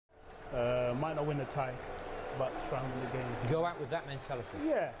might not win the tie, but try and win the game. Go out with that mentality.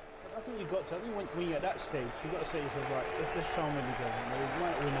 Yeah, I think you've got to. I think when you're at that stage, you've got to say to yourself, right, let's try and win the game. We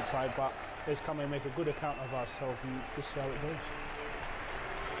might not win the tie, but let's come and make a good account of ourselves and just see how it goes.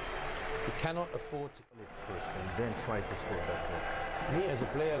 You cannot afford to it first and then try to score that goal. Me as a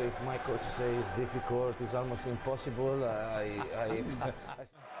player, if my coach says it's difficult, it's almost impossible,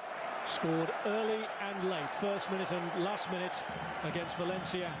 Scored early and late, first minute and last minute against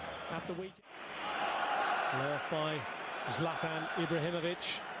Valencia at the weekend. Off by Zlatan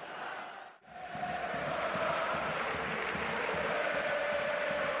Ibrahimovic.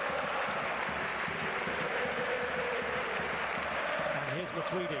 And here's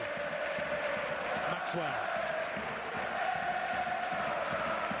Matuidi. Maxwell.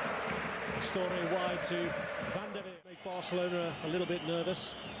 Pastore wide to Van der Veer. Make Barcelona a little bit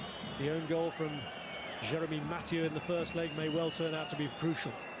nervous. The own goal from Jeremy Mathieu in the first leg may well turn out to be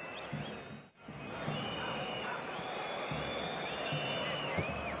crucial.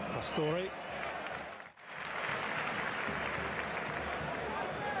 Pastore.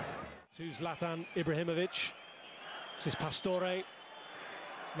 To Zlatan Ibrahimovic. This is Pastore.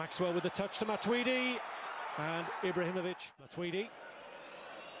 Maxwell with the touch to Matuidi. And Ibrahimovic. Matuidi.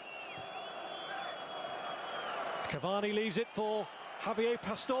 Cavani leaves it for Javier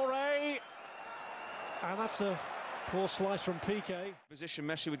Pastore. And that's a poor slice from Piqué. Position,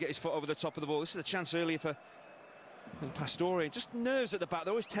 Messi would get his foot over the top of the ball. This is a chance earlier for Pastore. Just nerves at the back.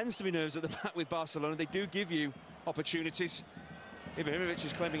 There always tends to be nerves at the back with Barcelona. They do give you opportunities. Ibrahimovic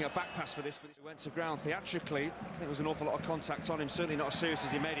is claiming a back pass for this, but it went to ground theatrically. I think there was an awful lot of contact on him, certainly not as serious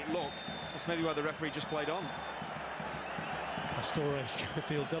as he made it look. That's maybe why the referee just played on. Pastore is going to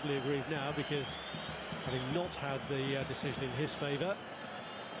feel doubly aggrieved now because, having not had the decision in his favour,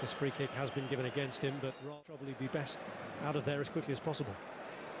 this free kick has been given against him, but will probably be best out of there as quickly as possible.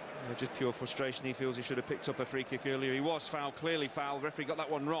 Yeah, just pure frustration. He feels he should have picked up a free kick earlier. He was fouled, clearly fouled. Referee got that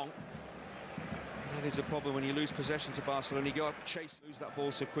one wrong. That is a problem when you lose possession to Barcelona. You go up, chase, lose that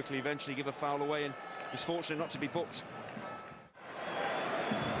ball so quickly, eventually give a foul away, and he's fortunate not to be booked.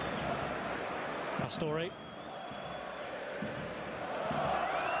 Pastore.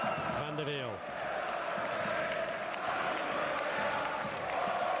 Van der Veer.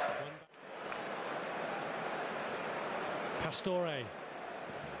 Pastore.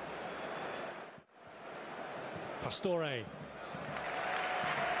 Pastore.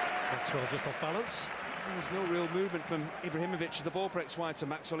 Maxwell just off balance. There's no real movement from Ibrahimovic. The ball breaks wide to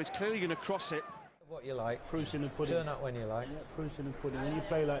Maxwell. He's clearly going to cross it. what you like. Proofs in the pudding. Turn up when you like. Yeah, proofs in the pudding. When you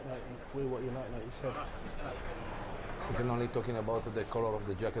play like that, wear what you like you said. We can only talking about the color of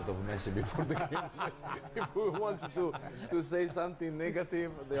the jacket of Messi before the game. If we wanted to say something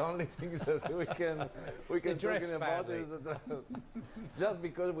negative, the only thing that we can talking about is that just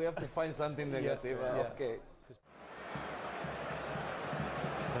because we have to find something negative. Yeah. Okay.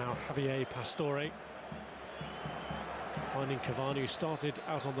 Now Javier Pastore finding Cavani, who started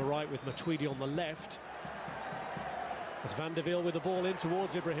out on the right with Matuidi on the left. As Van der Veer with the ball in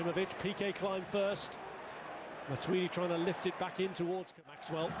towards Ibrahimovic. Piqué climbed first. Matuidi trying to lift it back in towards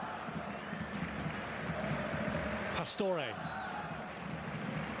Maxwell. Pastore. I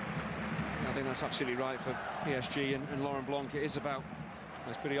think that's absolutely right for PSG and Laurent Blanc. It is about,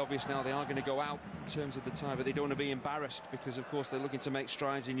 it's pretty obvious now they are going to go out in terms of the tie, but they don't want to be embarrassed because, of course, they're looking to make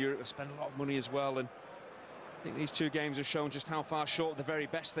strides in Europe. They spend a lot of money as well, and I think these two games have shown just how far short of the very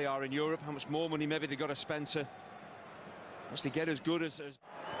best they are in Europe, how much more money maybe they've got to spend to actually get as good as...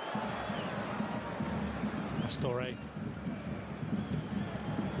 Pastore.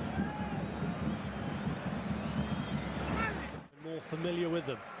 More familiar with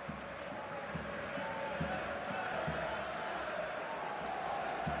them.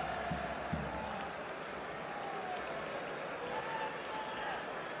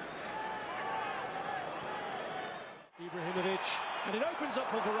 Ibrahimovic, and it opens up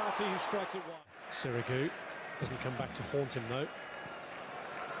for Verratti, who strikes it wide. Sirigu doesn't come back to haunt him though.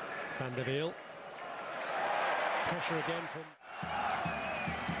 Van der Veer. Pressure again from...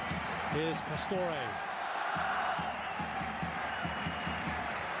 Here's Pastore.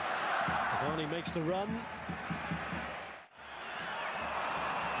 Cavani makes the run.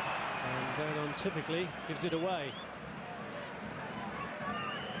 And then untypically gives it away.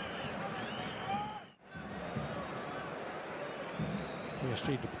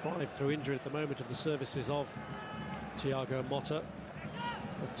 PSG deprived through injury at the moment of the services of Thiago Motta.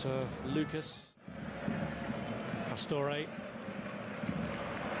 But Lucas... Pastore.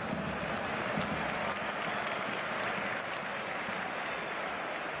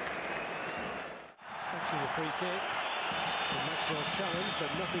 Expecting a free kick. And Maxwell's challenge, but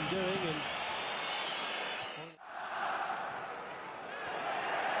nothing doing, and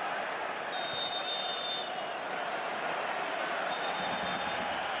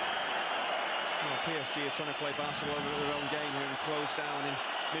PSG are trying to play Barcelona at their own game here and close down in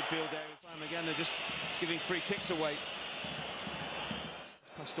midfield areas. Time again, they're just giving free kicks away.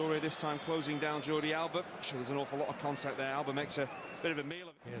 Pastore this time closing down Jordi Alba. Sure, there's an awful lot of contact there. Alba makes a bit of a meal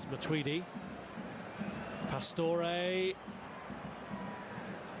of it. Here's Matuidi. Pastore.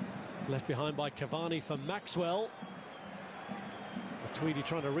 Left behind by Cavani for Maxwell. Matuidi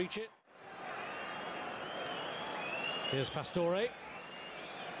trying to reach it. Here's Pastore.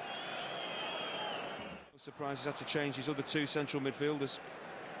 No surprise he's had to change his other two central midfielders.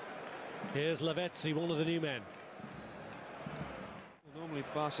 Here's Lavezzi, one of the new men. Well, normally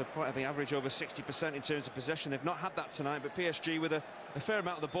Barca probably average over 60% in terms of possession. They've not had that tonight, but PSG with a fair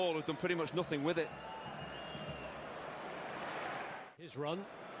amount of the ball have done pretty much nothing with it. His run.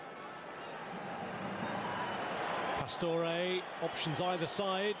 Pastore, options either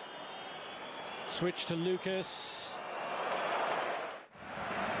side. Switch to Lucas.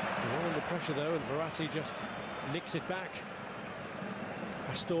 Well under pressure though, and Verratti just nicks it back.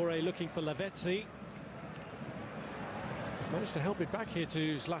 Pastore looking for Lavezzi. He's managed to help it back here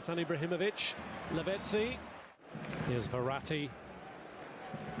to Zlatan Ibrahimovic. Lavezzi. Here's Verratti.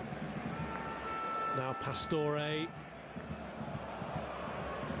 Now Pastore.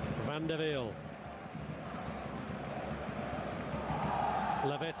 Van der Wiel.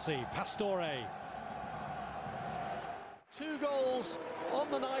 Lavezzi, Pastore. 2 goals on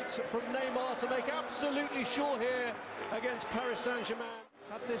the night from Neymar to make absolutely sure here against Paris Saint-Germain.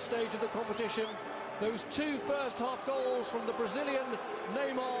 At this stage of the competition, those 2 first-half goals from the Brazilian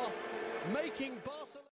Neymar making Barcelona